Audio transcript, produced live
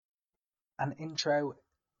an intro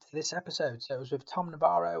to this episode. So it was with Tom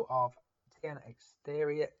Navarro of TN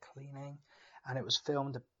Exterior Cleaning, and it was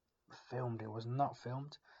filmed. It was not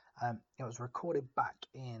filmed. It was recorded back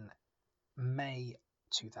in May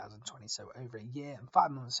 2020, so over a year and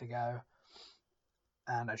 5 months ago.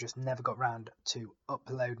 And I just never got round to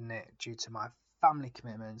uploading it due to my family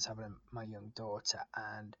commitments, having my young daughter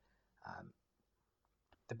and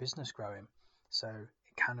the business growing. So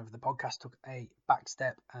the podcast took a back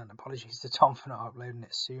step, and apologies to Tom for not uploading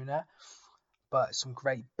it sooner. But some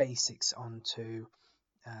great basics onto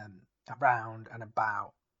around and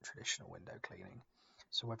about traditional window cleaning.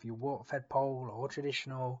 So whether you're water fed pole or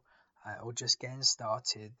traditional or just getting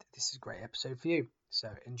started, this is a great episode for you. So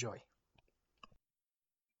enjoy.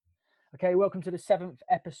 Okay, welcome to the 7th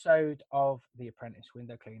episode of The Apprentice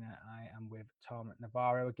Window Cleaner. I am with Tom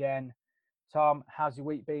Navarro again. Tom, how's your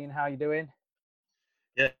week been? How are you doing?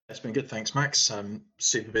 Yeah, it's been good, thanks, Max.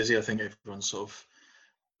 Super busy. I think everyone's sort of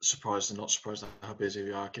surprised and not surprised at how busy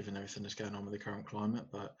we are given everything that's going on with the current climate,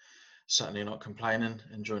 but certainly not complaining,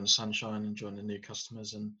 enjoying the sunshine, enjoying the new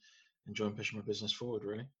customers, and enjoying pushing my business forward,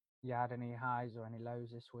 really. You had any highs or any lows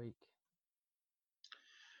this week?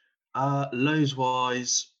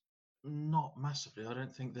 Lows-wise, not massively. I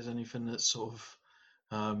don't think there's anything that's sort of,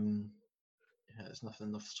 there's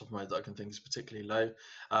nothing off the top of my head that I can think is particularly low.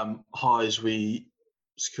 Highs, we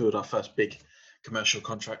secured our first big commercial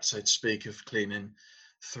contract, so to speak, of cleaning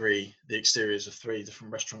the exteriors of 3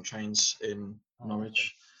 different restaurant chains in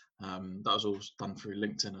Norwich. That was all done through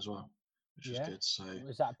LinkedIn as well, which was good. So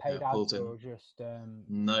was that paid ads or just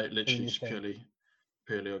no, literally just purely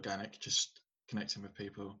organic, just connecting with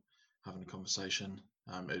people, having a conversation.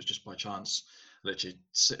 It was just by chance, literally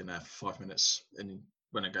sitting there for 5 minutes, and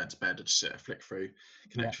when I go into bed, I just sit there, flick through,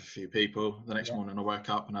 connect with a few people. The next morning I woke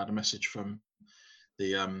up and I had a message from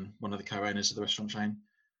the one of the co-owners of the restaurant chain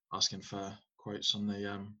asking for quotes on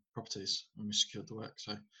the properties, and we secured the work.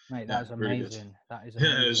 So mate, that was amazing. Really good. That is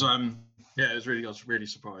amazing. It was really, I was really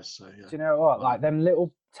surprised. So yeah. Do you know what? Like them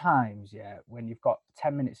little times, when you've got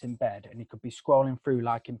 10 minutes in bed and you could be scrolling through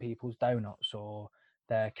liking people's donuts or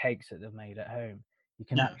their cakes that they've made at home. You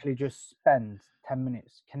can actually just spend 10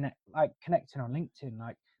 minutes connecting on LinkedIn.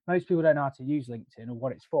 Like most people don't know how to use LinkedIn or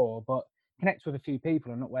what it's for, but connect with a few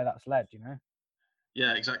people and look where that's led,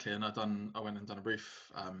 Yeah, exactly. And I went and done a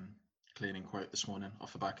roof cleaning quote this morning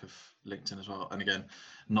off the back of LinkedIn as well. And again,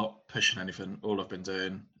 not pushing anything. All I've been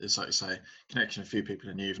doing is, like you say, connecting a few people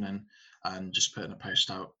in the evening and just putting a post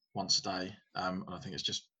out once a day. And I think it's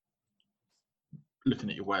just looking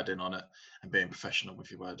at your wording on it and being professional with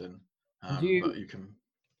your wording. But you can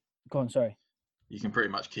go on. Sorry. You can pretty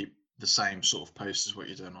much keep the same sort of post as what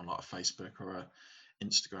you're doing on like a Facebook or a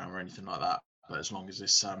Instagram or anything like that. But as long as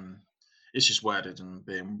it's just worded and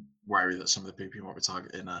being wary that some of the people you might be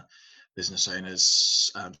targeting are business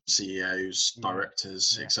owners, CEOs,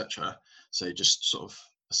 directors, etc. So you just sort of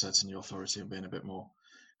asserting your authority and being a bit more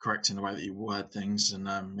correct in the way that you word things. And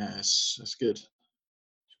it's good.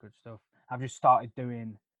 It's good stuff. I've just started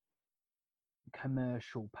doing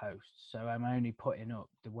commercial posts, so I'm only putting up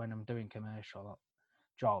when I'm doing commercial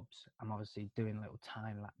jobs. I'm obviously doing little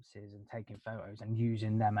time lapses and taking photos and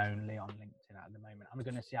using them only on LinkedIn at the moment. I'm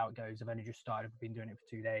going to see how it goes. I've only just started. I've been doing it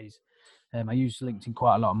for 2 days. I used LinkedIn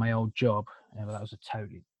quite a lot on my old job, but that was a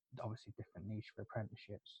totally, obviously different niche for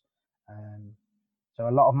apprenticeships. So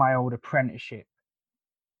a lot of my old apprenticeship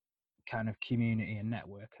kind of community and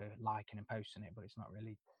network are liking and posting it, but it's not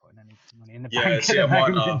really putting any money in the bank. Yeah,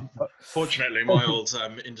 mine are. Fortunately, my old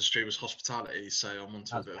industry was hospitality, so I'm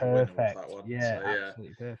onto a bit of a winner with that one.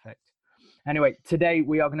 Absolutely perfect. Anyway, today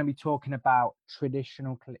we are going to be talking about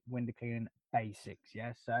traditional window cleaning basics.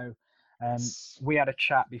 So we had a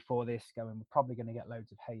chat before this going, we're probably going to get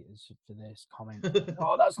loads of haters for this comment.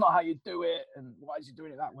 Oh, that's not how you do it, and why is he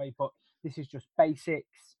doing it that way? But this is just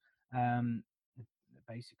basics. The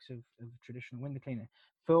basics of traditional window cleaning.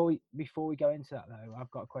 Before we go into that though,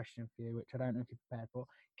 I've got a question for you, which I don't know if you're prepared for.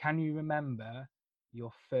 Can you remember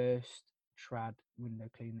your first trad window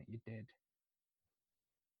clean that you did?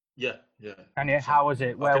 Yeah. And how was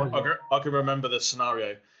it? I can remember the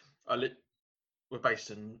scenario. We're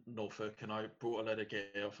based in Norfolk, and I brought a load of gear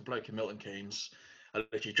off a bloke in Milton Keynes. I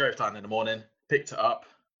literally drove down in the morning, picked it up,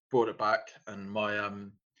 brought it back, and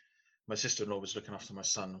my sister-in-law was looking after my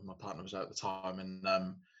son. My partner was out at the time, and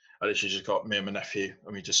I literally just got me and my nephew,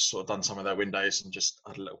 and we just sort of done some of their windows and just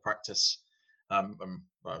had a little practice.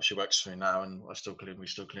 She works for me now, and we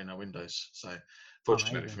still clean our windows. So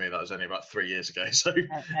fortunately for me, that was only about 3 years ago. So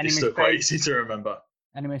it's still quite easy to remember.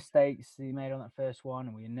 Any mistakes that you made on that first one?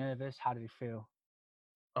 And were you nervous? How did you feel?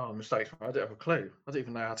 Oh, mistakes! I didn't have a clue. I didn't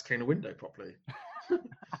even know how to clean a window properly.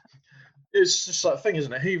 it's just that thing,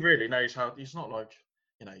 isn't it? He really knows how. He's not like,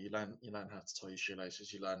 you learn how to tie your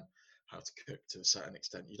shoelaces, you learn how to cook to a certain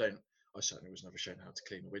extent. You don't. I certainly was never shown how to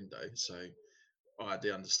clean a window, so I had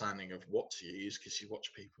the understanding of what to use because you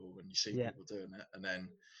watch people and you see Yeah. people doing it, and then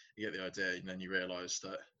you get the idea, and then you realise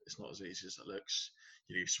that it's not as easy as it looks.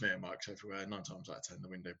 You leave smear marks everywhere. 9 times out of 10, the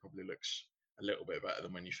window probably looks a little bit better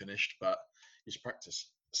than when you finished, but you just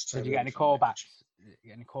practice. So So did you with get any anything like it. callbacks? Did you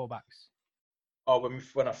get any callbacks? Oh,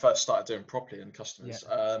 when I first started doing properly and Yeah. customers,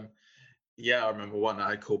 yeah, I remember one I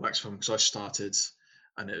had callbacks from because I started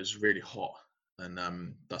and it was really hot, and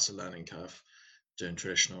that's a learning curve doing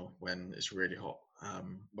traditional when it's really hot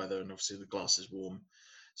weather, and obviously the glass is warm,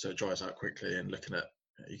 so it dries out quickly. And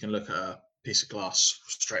you can look at a piece of glass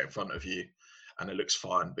straight in front of you, and it looks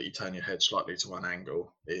fine, but you turn your head slightly to one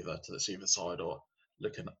angle, either to the either side or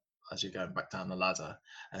looking as you're going back down the ladder,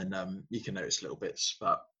 and you can notice little bits.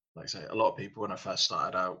 But like I say, a lot of people when I first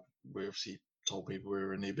started out, we obviously told people we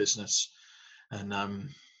were a new business, and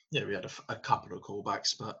yeah, we had a couple of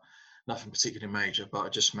callbacks, but nothing particularly major. But I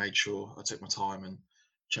just made sure I took my time and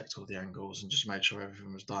checked all the angles and just made sure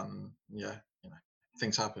everything was done. And yeah,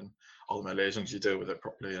 things happen. Ultimately, as long as you deal with it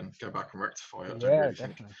properly and go back and rectify it, I don't Yeah, really think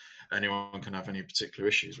definitely. anyone can have any particular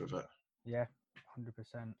issues with it. Yeah,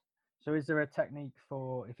 100%. So is there a technique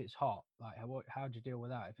for if it's hot? Like how do you deal with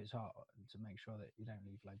that if it's hot to make sure that you don't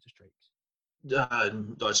leave loads of streaks?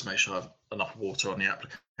 I just make sure I have enough water on the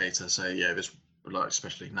applicator. So yeah, there's like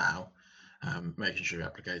especially now, making sure your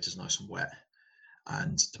applicator is nice and wet.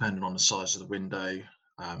 And depending on the size of the window,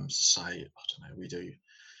 so say I don't know, we do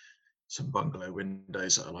some bungalow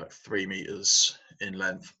windows that are like 3 meters in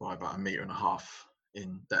length by about 1.5 meters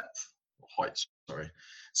in depth, height, sorry.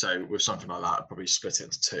 So with something like that, I'd probably split it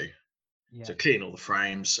into two. Yeah. So clean all the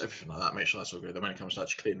frames, everything like that, make sure that's all good. Then when it comes to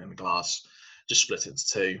actually cleaning the glass, just split it into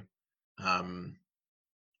two. Um,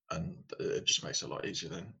 and it just makes it a lot easier.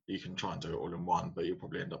 Then you can try and do it all in one, but you'll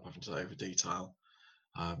probably end up having to over detail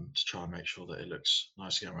to try and make sure that it looks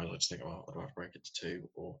nice again. Rather, I just think, oh, I'd rather break it to two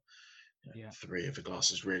or Yeah. three if the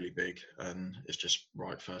glass is really big and it's just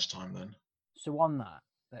right first time. Then So on that,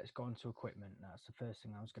 let's go on to equipment. That's the first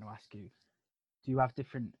thing I was going to ask you. Do you have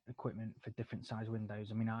different equipment for different size windows?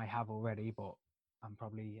 I mean, I have already, but I'm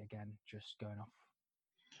probably again just going off.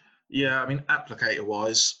 yeah, I mean, applicator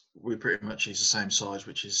wise, we pretty much use the same size,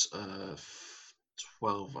 which is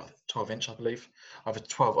 12 inch, I believe. I have a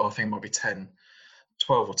 12, I think it might be 10,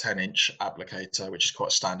 12 or 10-inch applicator, which is quite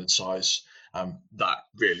a standard size. That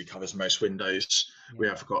really covers most windows. Yeah. We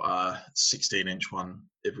have got a 16-inch one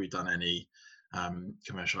if we've done any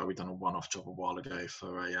commercial. We've done a one-off job a while ago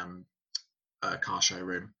for a car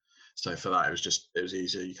showroom. So for that, it was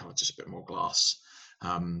easier. You covered just a bit more glass.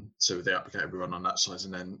 So with the applicator, we run on that size,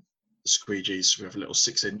 and then the squeegees, we have a little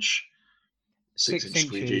 6-inch 6 inches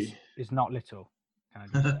squeegee. is not little. Can I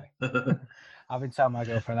just say? I've been telling my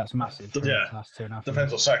girlfriend that's massive for Yeah, the last 2.5 depends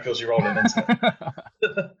years. what circles you're rolling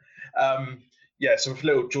into. Yeah, so with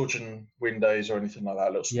little Georgian windows or anything like that,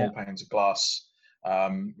 little small panes of glass, we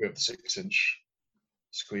have the 6-inch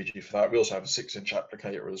squeegee for that. We also have a 6-inch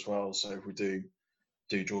applicator as well. So if we do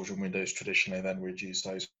Georgian windows traditionally, then we'd use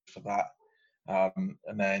those for that. And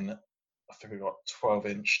then I think we've got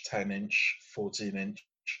 12-inch, 10-inch, 14-inch,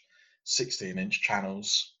 16-inch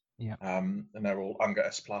channels. Yeah. And they're all Unger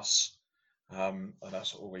S Plus. And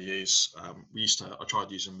that's all we use. I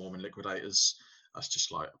tried using Mormon liquidators. That's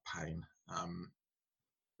just like a pain.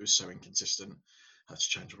 It was so inconsistent. Had to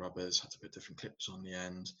change rubbers, had to put different clips on the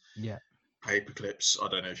end. Yeah. Paper clips. I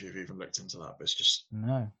don't know if you've even looked into that, but it's just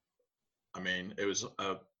no. I mean, it was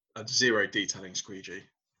a zero detailing squeegee.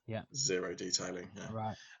 Yeah. Zero detailing. Yeah.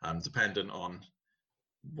 Right. Dependent on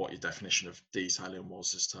what your definition of detailing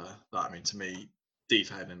was as to that. I mean, to me,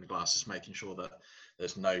 detailing the glass is making sure that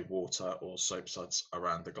there's no water or soap suds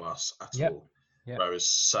around the glass at all. Yep. Whereas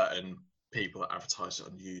certain people that advertise it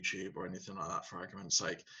on YouTube or anything like that, for argument's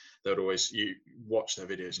sake, they'd always, you watch their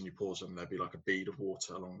videos and you pause them, there'd be like a bead of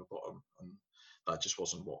water along the bottom, and that just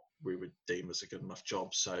wasn't what we would deem as a good enough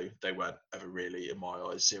job. So they weren't ever really, in my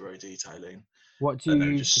eyes, zero detailing. What do you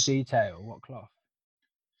use to detail? What cloth?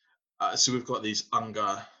 So we've got these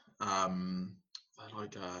Unger,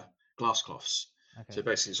 like glass cloths. Okay. So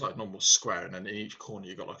basically, it's like normal square, and then in each corner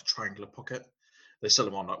you've got like a triangular pocket. They sell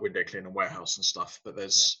them on like window cleaning warehouse and stuff. But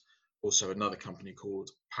there's also another company called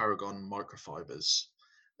Paragon Microfibers.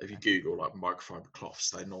 If you Google like microfiber cloths,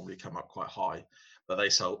 they normally come up quite high, but they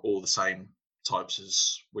sell all the same types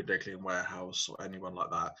as window cleaning warehouse or anyone like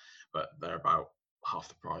that, but they're about half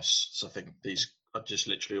the price. So I think these, I just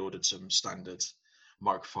literally ordered some standard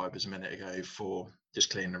microfibers a minute ago for just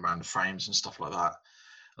cleaning around the frames and stuff like that.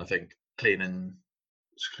 I think cleaning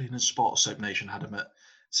Clean and Spot. Soap Nation had them at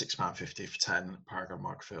 £6.50 for 10. Paragon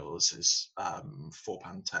microfilters is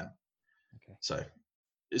 £4.10. Okay. So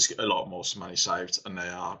it's a lot more money saved, and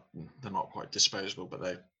they're not quite disposable, but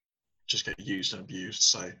they just get used and abused.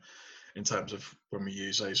 So in terms of when we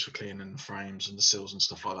use those for cleaning the frames and the sills and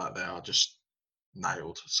stuff like that, they are just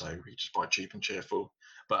nailed. So we just buy cheap and cheerful.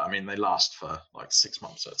 But I mean, they last for like 6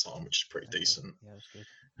 months at a time, which is pretty decent. Yeah, that's good.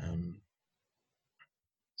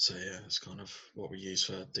 So yeah, that's kind of what we use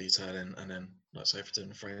for detailing, and then like I say, for doing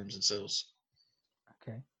the frames and sills.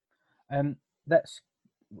 Okay.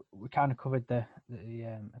 We kind of covered the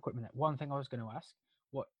equipment. One thing I was going to ask: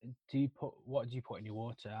 what do you put in your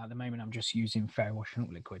water? At the moment, I'm just using fair washing up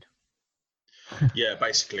liquid. Yeah,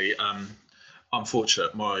 basically, I'm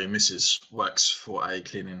fortunate. My missus works for a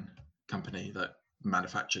cleaning company that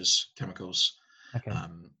manufactures chemicals. Okay.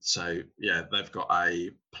 So yeah, they've got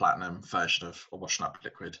a platinum version of a washing up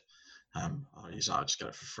liquid. I just get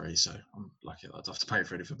it for free, so I'm lucky that I don't have to pay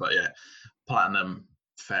for anything. But yeah, platinum,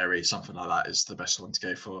 fairy, something like that is the best one to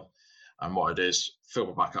go for. And what I do is fill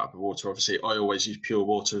my bucket up with water. Obviously, I always use pure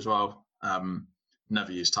water as well.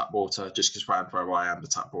 Never use tap water, just because around where I am, the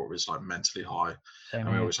tap water is like mentally high. Same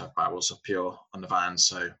and we always have bottles of pure on the van,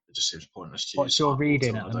 so it just seems pointless to What's use your hard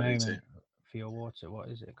reading water at when the I don't need moment to. for your water? What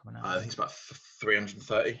is it coming out? I think it's about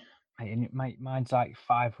 330. Mine's like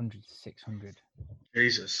 500 to 600.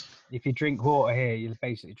 Jesus, If you drink water here, you're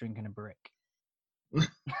basically drinking a brick.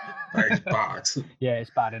 that is bad. Yeah,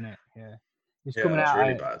 it's bad, isn't it? Yeah, it's Yeah, coming that's out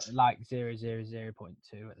really at bad. like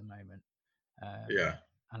 0.0.2 at the moment. Yeah.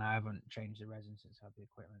 And I haven't changed the resin since I had the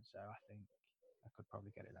equipment, so I think I could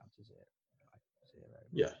probably get it down to zero.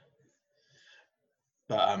 Yeah.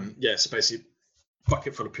 But yeah, so basically,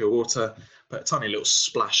 bucket full of pure water, put a tiny little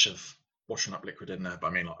splash of washing up liquid in there, but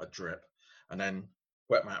I mean like a drip, and then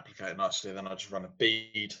wet my applicator nicely. Then I just run a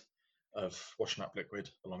bead of washing up liquid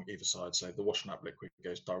along either side, so the washing up liquid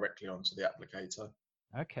goes directly onto the applicator.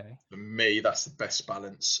 Okay. For me, that's the best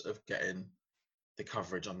balance of getting the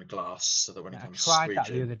coverage on the glass, so that when it I comes tried that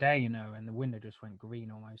the squeeging, other day, and the window just went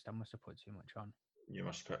green almost. I must have put too much on. you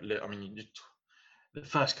must put. I mean, the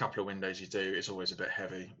first couple of windows you do, it's always a bit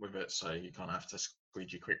heavy with it, so you kind of have to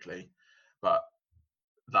squeegee quickly, but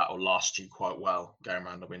that'll last you quite well going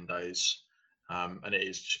around the windows. And it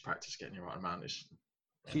is just practice getting the right amount. So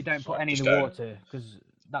you don't put Like any in just the going. water, because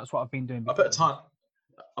that's what I've been doing I before.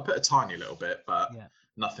 put a tiny little bit, but Yeah.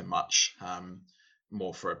 nothing much.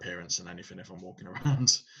 More for appearance than anything if I'm walking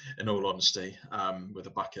around, in all honesty, with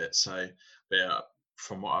a bucket. So, but yeah,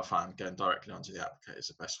 from what I found, going directly onto the applicator is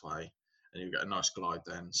the best way, and you get a nice glide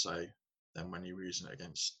then. So then when you're using it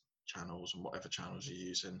against channels and whatever channels you're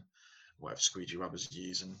using, whatever squeegee rubbers you're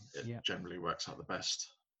using, it generally works out the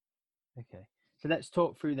best. Okay. So let's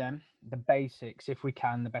talk through them, the basics, if we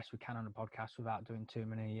can, the best we can on the podcast without doing too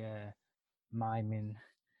many miming,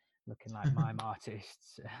 looking like mime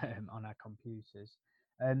artists on our computers.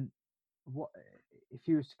 What if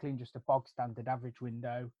you was to clean just a bog standard average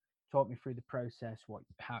window? Talk me through the process.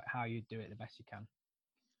 How you do it the best you can.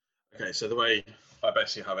 Okay, so the way I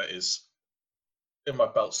basically have it is in my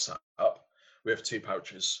belt setup, we have 2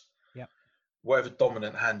 pouches. Yep. Whatever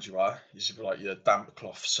dominant hand you are, you should be like your damp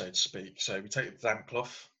cloth, so to speak. So we take the damp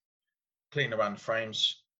cloth, clean around the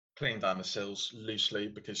frames, clean down the sills loosely,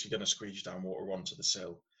 because you're going to squeeze down water onto the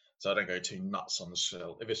sill. So I don't go too nuts on the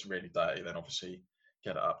sill. If it's really dirty, then obviously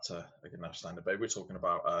get it up to a good enough standard. But we're talking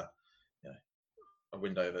about a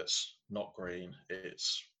window that's not green.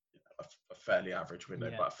 It's a fairly average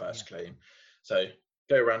window, but first clean. So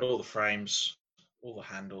go around all the frames, all the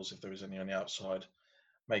handles, if there is any on the outside,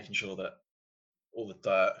 making sure that all the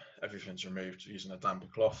dirt, everything's removed using a damper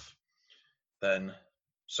cloth. Then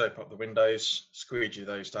soap up the windows, squeegee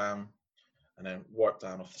those down, and then wipe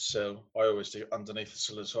down off the sill. I always do underneath the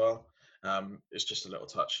sill as well. It's just a little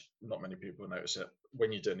touch. Not many people notice it.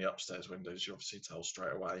 When you're doing the upstairs windows, you obviously tell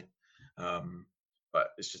straight away.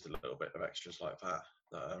 But it's just a little bit of extras like that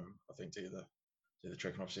I think do the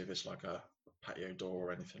trick. And obviously, if it's like a patio door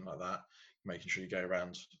or anything like that, making sure you go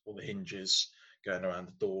around all the hinges, going around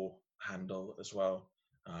the door handle as well.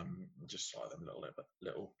 Just like them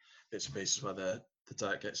little bits and pieces where the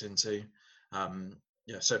dirt gets into.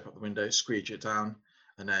 Soap up the window, squeegee it down,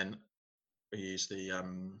 and then we use the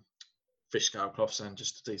fish scale cloths then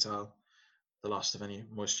just to detail the last of any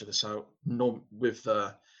moisture that's out. With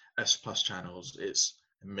the S Plus channels, it's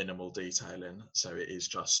minimal detailing, so it is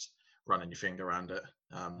just running your finger around it,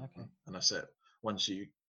 and that's it. Once you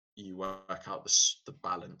work out the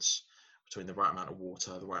balance between the right amount of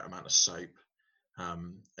water, the right amount of soap,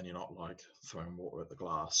 and you're not like throwing water at the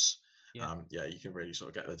glass, you can really sort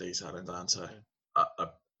of get the detailing down to a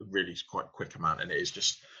really quite quick amount, and it is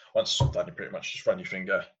just once it's all done, you pretty much just run your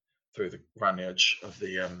finger through around the edge of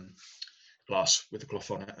the glass with the cloth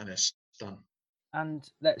on it, and it's done. And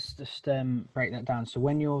let's just break that down. So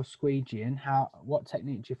when you're squeegeeing, what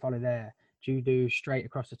technique do you follow there? Do you do straight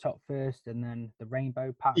across the top first, and then the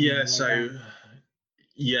rainbow pattern? Yeah, all the way so down?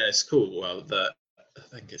 yeah, it's cool. Well, I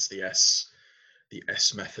think it's the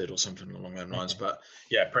S method or something along those lines. Okay. But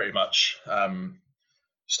yeah, pretty much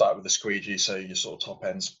start with the squeegee. So your sort of top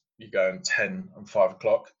ends, you go in 10 and 5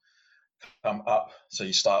 o'clock, come up. So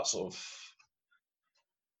you start sort of,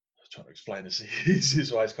 I'm trying to explain this. This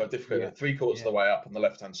is why it's quite difficult. Yeah. 3/4 of the way up on the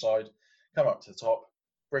left hand side, come up to the top,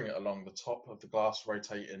 bring it along the top of the glass,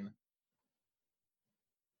 rotating.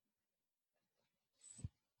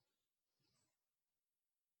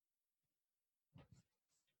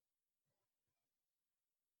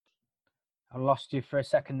 I lost you for a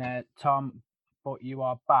second there, Tom, but you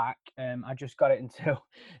are back. I just got it until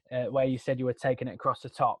where you said you were taking it across the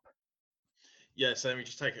top. Yeah, so then we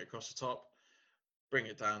just take it across the top, bring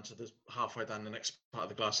it down to the halfway down the next part of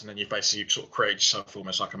the glass, and then you basically sort of create yourself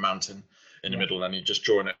almost like a mountain in the middle, and you're just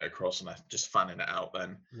drawing it across and just fanning it out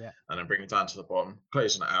then, and then bring it down to the bottom,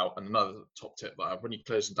 closing it out. And another top tip that I have, when you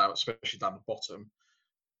close it down, especially down the bottom,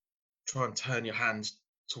 try and turn your hands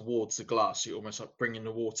towards the glass, so you're almost like bringing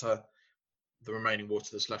the remaining water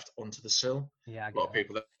that's left onto the sill. Yeah, a lot of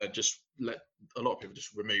people just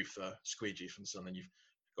remove the squeegee from the sill, and then you've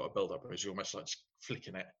got a build up, whereas you're almost like just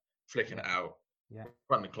flicking it out,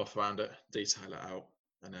 run the cloth around it, detail it out,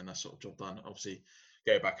 and then that's sort of job done. Obviously,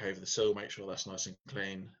 go back over the sill, make sure that's nice and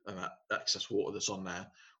clean, and that excess water that's on there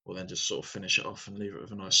will then just sort of finish it off and leave it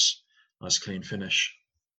with a nice clean finish.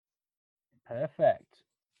 Perfect.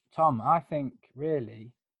 Tom, I think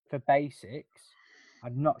really for basics,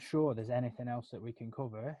 I'm not sure there's anything else that we can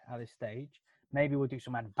cover at this stage. Maybe we'll do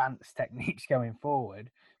some advanced techniques going forward.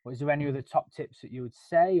 But is there any other top tips that you would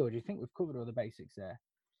say, or do you think we've covered all the basics there?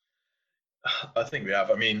 I think we have.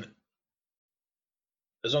 I mean,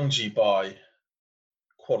 as long as you buy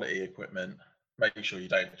quality equipment, make sure you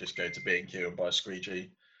don't just go to B&Q and buy a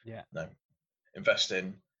squeegee. Yeah. No, invest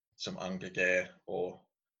in some Unger gear, or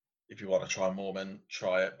if you want to try Moorman,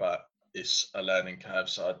 try it, but it's a learning curve.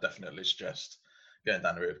 So I'd definitely suggest going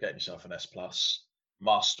down the route of getting yourself an S Plus,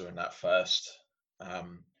 mastering that first,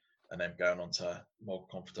 and then going on to more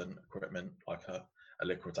confident equipment like a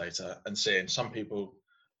liquidator, and seeing some people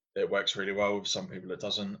it works really well with, some people it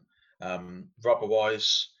doesn't. Rubber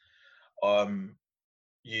wise, I'm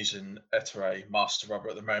using Ettore Master Rubber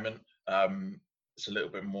at the moment. It's a little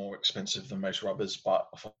bit more expensive than most rubbers, but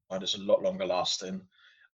I find it's a lot longer lasting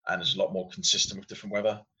and it's a lot more consistent with different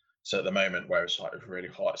weather. So at the moment, where it's like really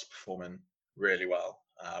hot, it's performing really well.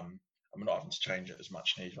 I'm not having to change it as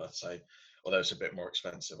much neither. So although it's a bit more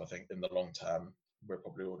expensive, I think in the long term we're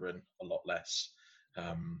probably ordering a lot less.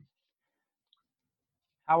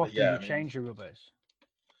 How often do you change your rubbers?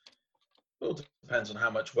 Well, it depends on how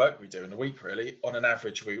much work we do in a week, really. On an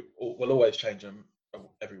average, we'll always change them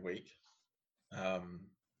every week.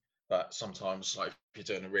 But sometimes, like if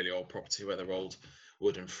you're doing a really old property where they're old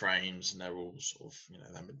wooden frames and they're all sort of, they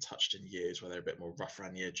haven't been touched in years, where they're a bit more rough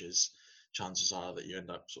around the edges, chances are that you end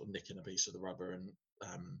up sort of nicking a piece of the rubber, and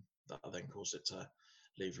that will then cause it to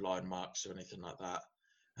leave line marks or anything like that.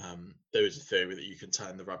 There is a theory that you can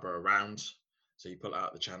turn the rubber around, so you pull it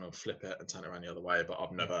out the channel, flip it, and turn it around the other way. But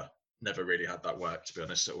I've never really had that work, to be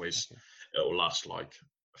honest. It'll last like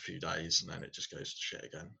a few days and then it just goes to shit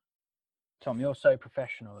again. Tom, you're so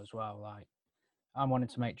professional as well. Like, I'm wanting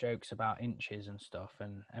to make jokes about inches and stuff,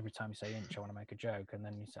 and every time you say inch, I want to make a joke, and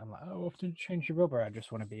then you say, I'm like, oh, often change your rubber. I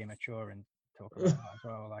just want to be immature and talk about that as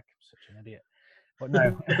well. Like, I'm such an idiot. But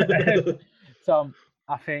no, Tom,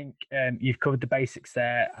 I think you've covered the basics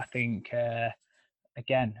there. I think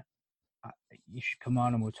again, you should come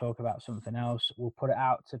on and we'll talk about something else. We'll put it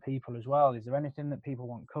out to people as well. Is there anything that people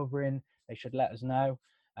want covering? They should let us know.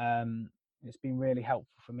 It's been really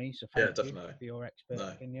helpful for me. So thank you for your expert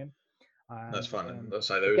opinion. That's fine. Let's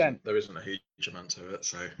say there isn't a huge amount to it.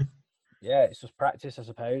 So yeah, it's just practice, I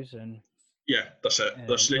suppose. And yeah, that's it.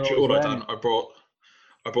 That's literally all I've done. I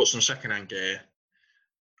bought some secondhand gear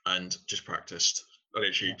and just practiced. I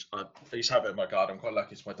used to have it in my garden. I'm quite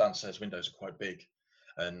lucky. My downstairs windows are quite big,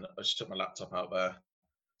 and I just took my laptop out there,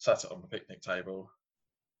 sat it on the picnic table,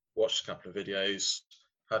 watched a couple of videos,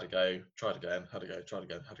 had to go, tried again, had to go, tried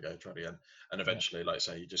again, had to go, tried again, and eventually, like I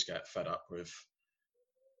say, you just get fed up with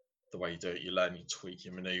the way you do it. You learn, you tweak,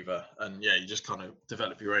 you maneuver, and yeah, you just kind of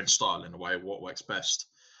develop your own style in a way of what works best.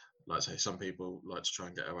 Like I say, some people like to try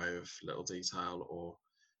and get away with little detail, or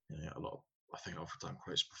a lot of, I think I've done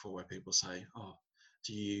quotes before where people say, "Oh,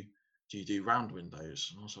 do you do you do round windows?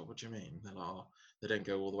 And I was like, what do you mean? They're like, oh, they don't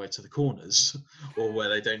go all the way to the corners or where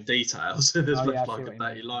they don't detail. So there's Oh yeah, I left see like a what you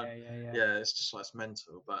dirty mean. line. Yeah. Yeah, it's just like it's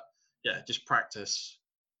mental. But yeah, just practice,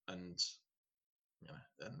 and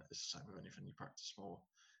then it's the same with anything. You practice more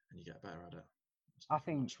and you get better at it. I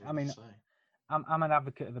think, I mean, I'm an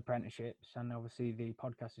advocate of apprenticeships, and obviously the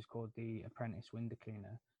podcast is called The Apprentice Window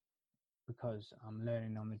Cleaner because I'm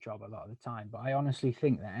learning on the job a lot of the time. But I honestly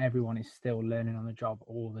think that everyone is still learning on the job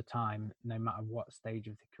all the time, no matter what stage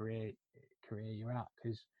of the career you're at,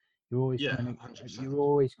 because you're always yeah, coming, 100%. you're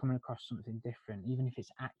always coming across something different, even if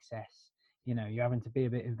it's access. You're having to be a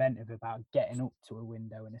bit inventive about getting up to a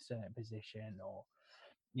window in a certain position, or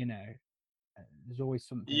there's always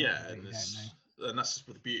something out Yeah, there that and you don't know. that's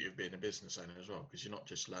the beauty of being a business owner as well, because you're not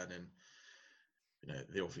just learning,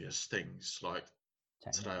 the obvious things. Like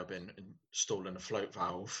today, I've been installing a float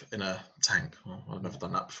valve in a tank. Well, I've never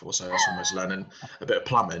done that before, so that's almost learning a bit of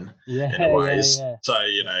plumbing in a way. Yeah. So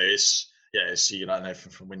it's you learn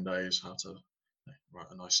everything from Windows, how to write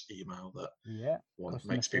a nice email that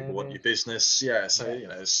Customer makes people want your service. business. Yeah, so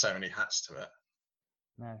there's so many hats to it.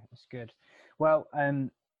 No, it's good. Well,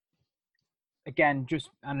 again,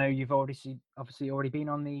 I know you've obviously already been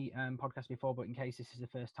on the podcast before, but in case this is the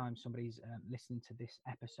first time somebody's listening to this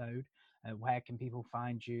episode, where can people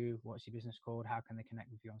find you? What's your business called? How can they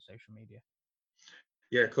connect with you on social media?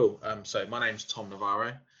 Yeah, cool. So my name's Tom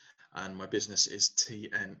Navarro, and my business is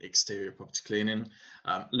TN Exterior Property Cleaning.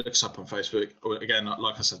 Look us up on Facebook. Again,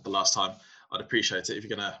 like I said the last time, I'd appreciate it if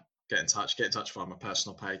you're gonna get in touch via my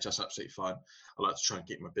personal page. That's absolutely fine. I like to try and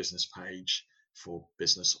keep my business page for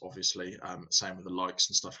business, obviously. Same with the likes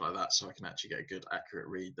and stuff like that, so I can actually get a good, accurate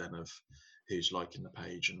read then of who's liking the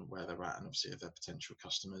page and where they're at, and obviously if they're potential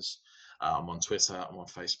customers. I'm on Twitter, I'm on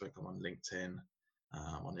Facebook, I'm on LinkedIn.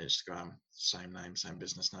 On Instagram, same name, same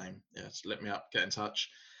business name. Yeah, so let me up, get in touch.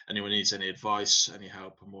 Anyone needs any advice, any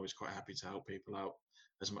help, I'm always quite happy to help people out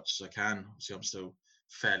as much as I can. Obviously, I'm still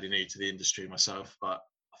fairly new to the industry myself, but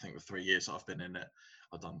I think the 3 years I've been in it,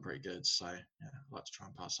 I've done pretty good. So yeah, I'd like to try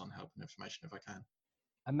and pass on help and information if I can.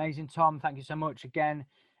 Amazing, Tom. Thank you so much. Again,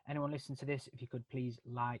 anyone listening to this, if you could please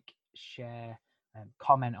like, share,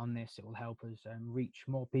 comment on this, it will help us reach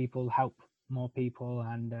more people, help more people,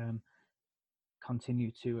 and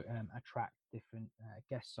continue to attract different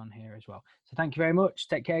guests on here as well. So thank you very much.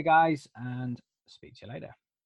 Take care, guys, and speak to you later.